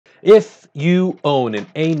If you own an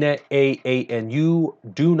Anet A8 and you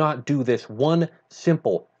do not do this one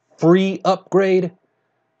simple free upgrade,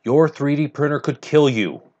 your 3D printer could kill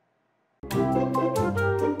you.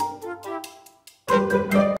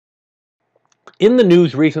 In the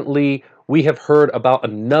news recently, we have heard about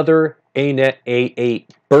another Anet A8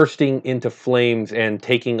 bursting into flames and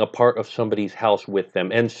taking a part of somebody's house with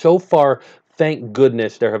them. And so far, thank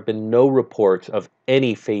goodness, there have been no reports of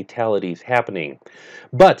any fatalities happening.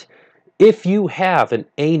 But if you have an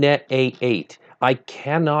Anet A8, I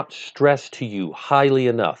cannot stress to you highly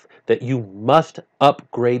enough that you must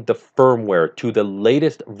upgrade the firmware to the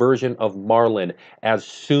latest version of Marlin as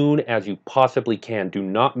soon as you possibly can. Do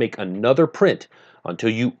not make another print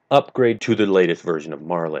until you upgrade to the latest version of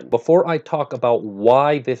Marlin. Before I talk about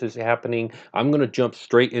why this is happening, I'm going to jump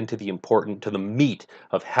straight into the meat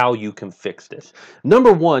of how you can fix this.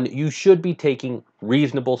 Number one, you should be taking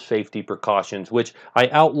reasonable safety precautions, which I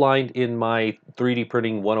outlined in my 3D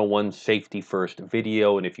Printing 101 Safety First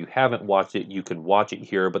video, and if you haven't watched it, you can watch it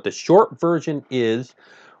here. But the short version is,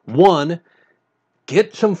 one,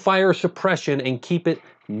 get some fire suppression and keep it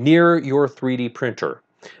near your 3D printer.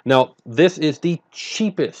 Now, this is the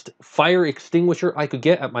cheapest fire extinguisher I could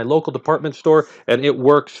get at my local department store, and it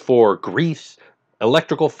works for grease,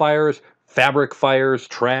 electrical fires, fabric fires,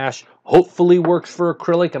 trash, hopefully works for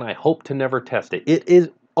acrylic, and I hope to never test it. It is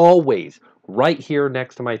always right here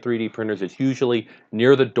next to my 3D printers. It's usually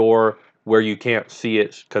near the door where you can't see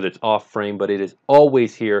it because it's off frame, but it is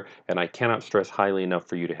always here, and I cannot stress highly enough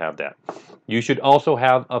for you to have that. You should also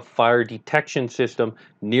have a fire detection system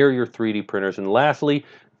near your 3D printers. And lastly,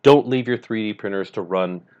 don't leave your 3D printers to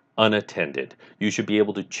run unattended. You should be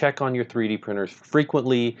able to check on your 3D printers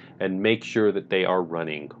frequently and make sure that they are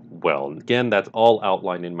running well. And again, that's all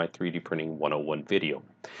outlined in my 3D Printing 101 video.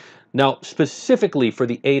 Now, specifically for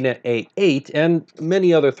the Anet A8 and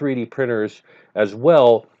many other 3D printers as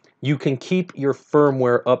well, you can keep your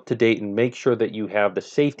firmware up to date and make sure that you have the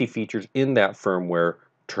safety features in that firmware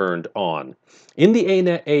turned on. In the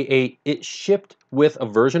Anet A8, it shipped with a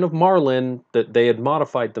version of Marlin that they had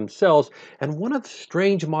modified themselves, and one of the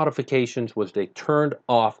strange modifications was they turned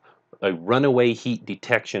off a runaway heat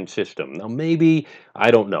detection system. Now maybe,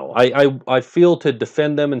 I don't know, I feel to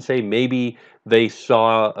defend them and say maybe they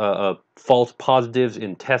saw false positives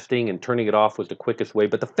in testing and turning it off was the quickest way,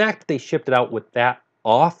 but the fact that they shipped it out with that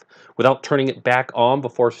off without turning it back on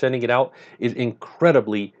before sending it out is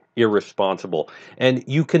incredibly irresponsible. And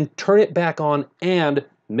you can turn it back on and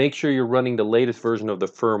make sure you're running the latest version of the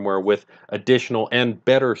firmware with additional and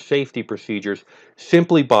better safety procedures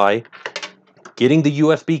simply by getting the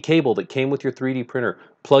USB cable that came with your 3D printer,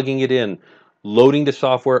 plugging it in, loading the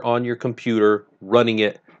software on your computer, running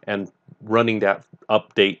it, and running that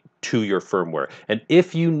update to your firmware. And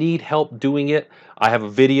if you need help doing it, I have a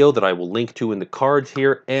video that I will link to in the cards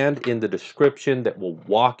here and in the description that will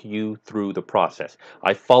walk you through the process.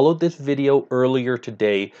 I followed this video earlier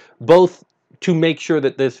today, both to make sure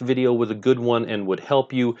that this video was a good one and would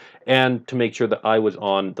help you, and to make sure that I was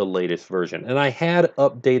on the latest version. And I had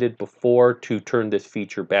updated before to turn this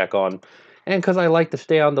feature back on, and because I like to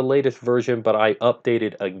stay on the latest version, but I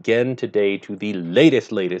updated again today to the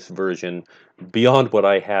latest version beyond what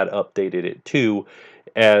I had updated it to,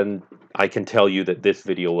 and I can tell you that this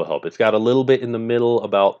video will help. It's got a little bit in the middle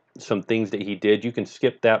about some things that he did. You can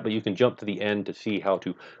skip that, but you can jump to the end to see how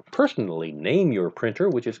to personally name your printer,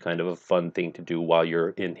 which is kind of a fun thing to do while you're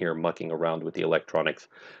in here mucking around with the electronics,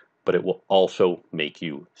 but it will also make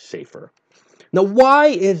you safer. Now, why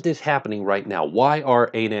is this happening right now? Why are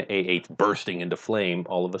Anet A8s bursting into flame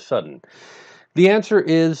all of a sudden? The answer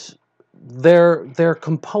is their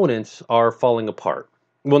components are falling apart.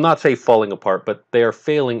 Well, not say falling apart, but they are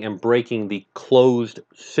failing and breaking the closed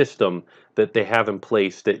system that they have in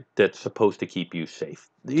place that's supposed to keep you safe.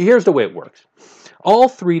 Here's the way it works. All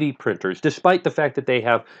 3D printers, despite the fact that they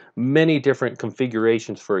have many different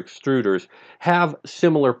configurations for extruders, have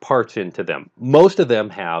similar parts into them. Most of them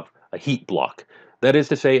have a heat block. That is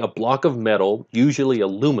to say, a block of metal, usually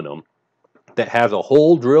aluminum, that has a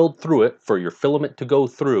hole drilled through it for your filament to go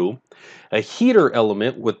through, a heater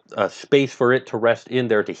element with a space for it to rest in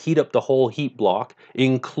there to heat up the whole heat block,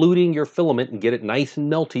 including your filament and get it nice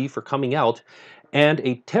and melty for coming out, and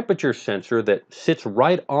a temperature sensor that sits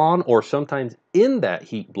right on or sometimes in that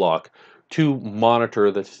heat block to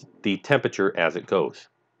monitor the temperature as it goes.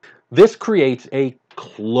 This creates a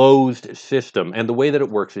closed system, and the way that it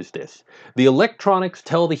works is this. The electronics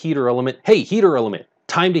tell the heater element, hey, heater element,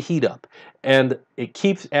 time to heat up. And it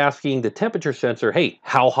keeps asking the temperature sensor, hey,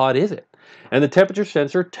 how hot is it? And the temperature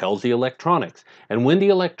sensor tells the electronics. And when the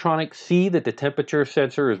electronics see that the temperature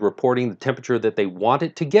sensor is reporting the temperature that they want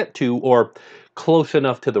it to get to, or close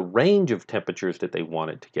enough to the range of temperatures that they want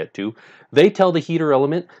it to get to, they tell the heater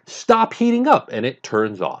element, stop heating up, and it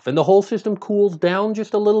turns off. And the whole system cools down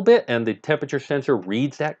just a little bit, and the temperature sensor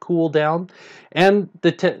reads that cool down, and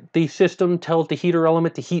the system tells the heater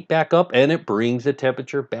element to heat back up, and it brings the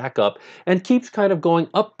temperature back up, and keeps kind of going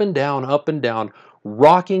up and down,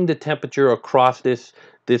 rocking the temperature across this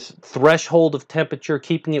threshold of temperature,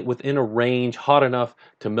 keeping it within a range hot enough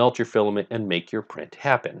to melt your filament and make your print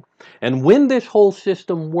happen. And when this whole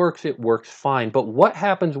system works, it works fine. But what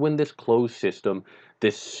happens when this closed system,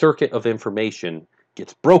 this circuit of information,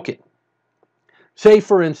 gets broken? Say,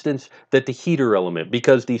 for instance, that the heater element,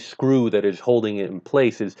 because the screw that is holding it in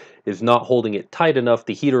place is not holding it tight enough,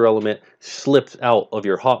 the heater element slips out of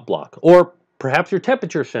your hot block. Or perhaps your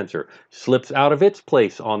temperature sensor slips out of its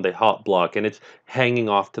place on the hot block and it's hanging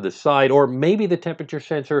off to the side. Or maybe the temperature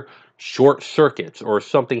sensor short circuits or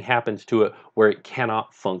something happens to it where it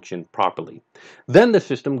cannot function properly. Then the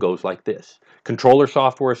system goes like this. Controller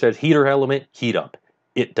software says, heater element, heat up.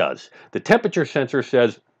 It does. The temperature sensor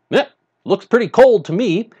says, looks pretty cold to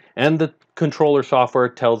me. And the controller software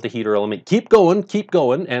tells the heater element, keep going.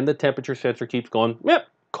 And the temperature sensor keeps going,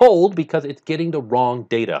 cold, because it's getting the wrong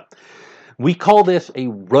data. We call this a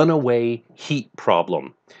runaway heat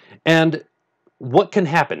problem. And what can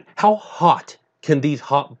happen? How hot can these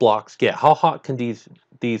hot blocks get? How hot can these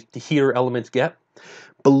heater elements get?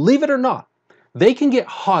 Believe it or not, they can get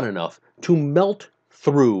hot enough to melt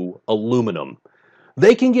through aluminum.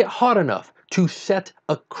 They can get hot enough to set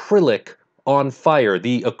acrylic on fire,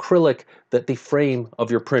 the acrylic that the frame of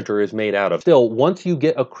your printer is made out of. Still, once you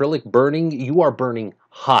get acrylic burning, you are burning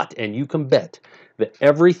hot, and you can bet that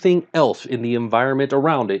everything else in the environment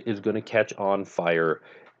around it is going to catch on fire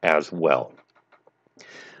as well.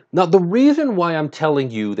 Now, the reason why I'm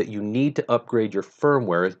telling you that you need to upgrade your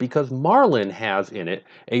firmware is because Marlin has in it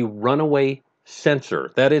a runaway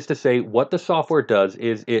sensor. That is to say, what the software does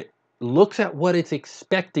is it looks at what it's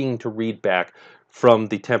expecting to read back from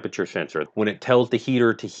the temperature sensor. When it tells the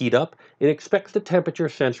heater to heat up, it expects the temperature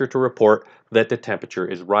sensor to report that the temperature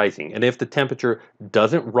is rising. And if the temperature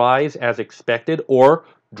doesn't rise as expected or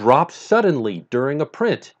drops suddenly during a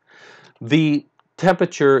print, the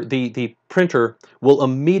printer will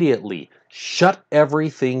immediately shut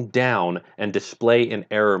everything down and display an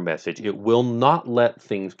error message. It will not let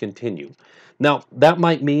things continue. Now, that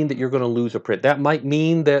might mean that you're going to lose a print. That might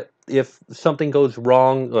mean that if something goes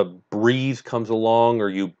wrong, a breeze comes along, or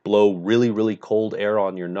you blow really, really cold air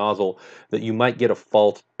on your nozzle, that you might get a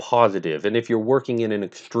false positive. And if you're working in an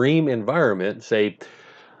extreme environment, say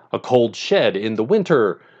a cold shed in the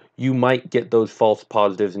winter, you might get those false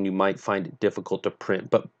positives and you might find it difficult to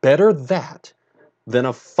print. But better that than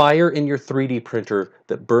a fire in your 3D printer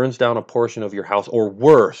that burns down a portion of your house, or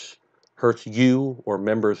worse, hurts you or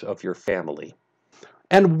members of your family.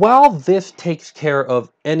 And while this takes care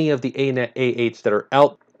of any of the Anet A8s that are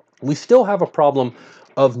out, we still have a problem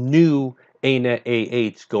of new Anet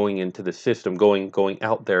A8s going into the system, going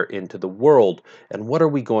out there into the world. And what are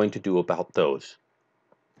we going to do about those?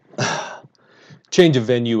 Change of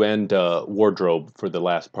venue and wardrobe for the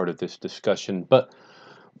last part of this discussion, but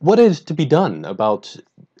what is to be done about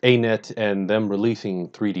Anet and them releasing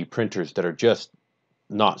 3D printers that are just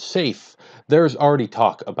not safe? There's already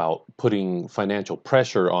talk about putting financial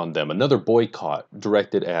pressure on them, another boycott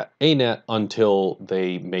directed at Anet until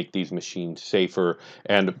they make these machines safer,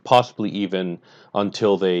 and possibly even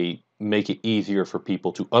until they make it easier for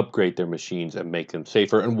people to upgrade their machines and make them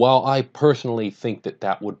safer. And while I personally think that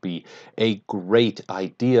that would be a great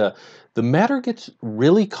idea, the matter gets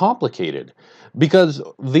really complicated, because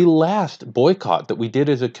the last boycott that we did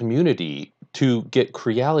as a community to get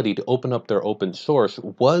Creality to open up their open source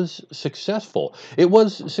was successful. It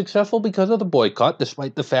was successful because of the boycott,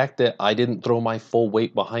 despite the fact that I didn't throw my full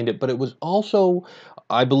weight behind it, but it was also,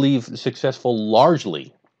 I believe, successful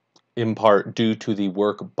largely in part due to the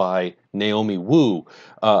work by Naomi Wu,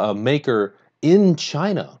 a maker in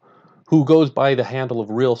China who goes by the handle of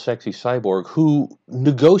Real Sexy Cyborg, who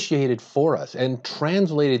negotiated for us and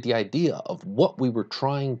translated the idea of what we were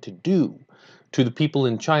trying to do to the people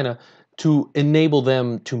in China to enable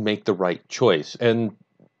them to make the right choice. And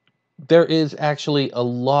there is actually a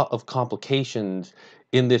lot of complications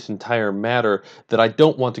in this entire matter that I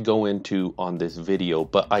don't want to go into on this video,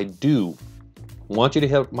 but I do want you to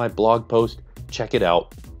hit my blog post, check it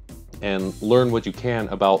out, and learn what you can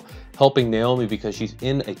about helping Naomi, because she's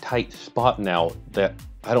in a tight spot now that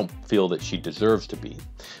I don't feel that she deserves to be.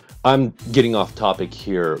 I'm getting off topic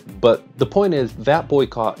here, but the point is that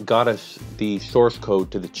boycott got us the source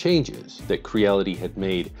code to the changes that Creality had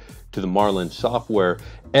made to the Marlin software,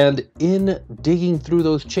 and in digging through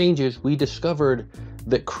those changes, we discovered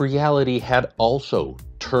that Creality had also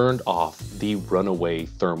turned off the runaway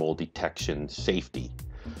thermal detection safety.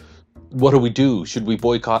 What do we do? Should we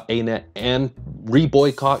boycott Anet and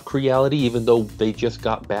re-boycott Creality even though they just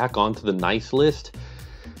got back onto the nice list?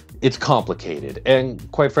 It's complicated,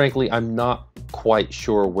 and quite frankly, I'm not quite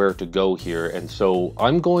sure where to go here, and so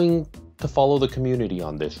I'm going to follow the community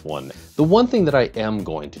on this one. The one thing that I am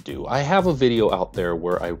going to do, I have a video out there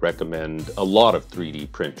where I recommend a lot of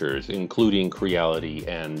 3D printers, including Creality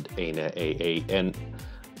and Anet A8, and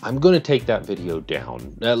I'm going to take that video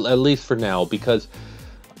down, at least for now, because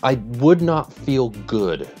I would not feel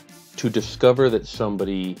good to discover that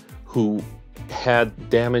somebody who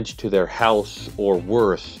had damage to their house or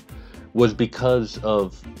worse was because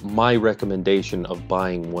of my recommendation of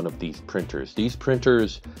buying one of these printers. These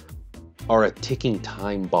printers are a ticking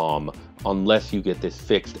time bomb unless you get this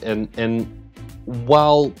fixed. And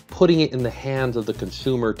while putting it in the hands of the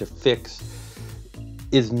consumer to fix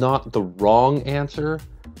is not the wrong answer,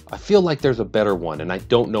 I feel like there's a better one, and I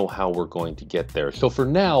don't know how we're going to get there. So for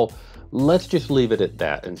now, let's just leave it at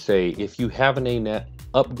that and say, if you have an Anet,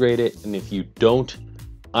 upgrade it, and if you don't,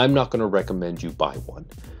 I'm not going to recommend you buy one.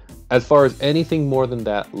 As far as anything more than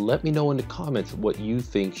that, let me know in the comments what you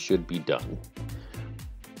think should be done.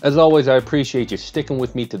 As always, I appreciate you sticking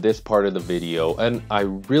with me to this part of the video, and I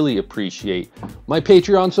really appreciate my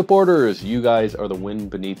Patreon supporters. You guys are the wind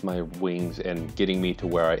beneath my wings and getting me to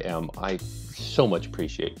where I am. I so much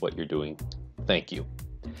appreciate what you're doing. Thank you.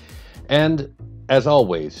 And as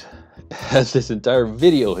always, as this entire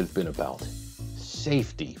video has been about,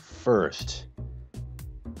 safety first.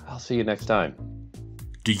 I'll see you next time.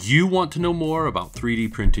 Do you want to know more about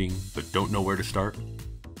 3D printing but don't know where to start?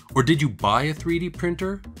 Or did you buy a 3D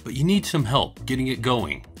printer but you need some help getting it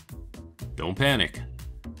going? Don't panic.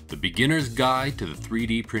 The Beginner's Guide to the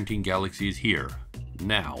 3D Printing Galaxy is here,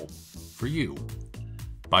 now, for you.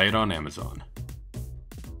 Buy it on Amazon.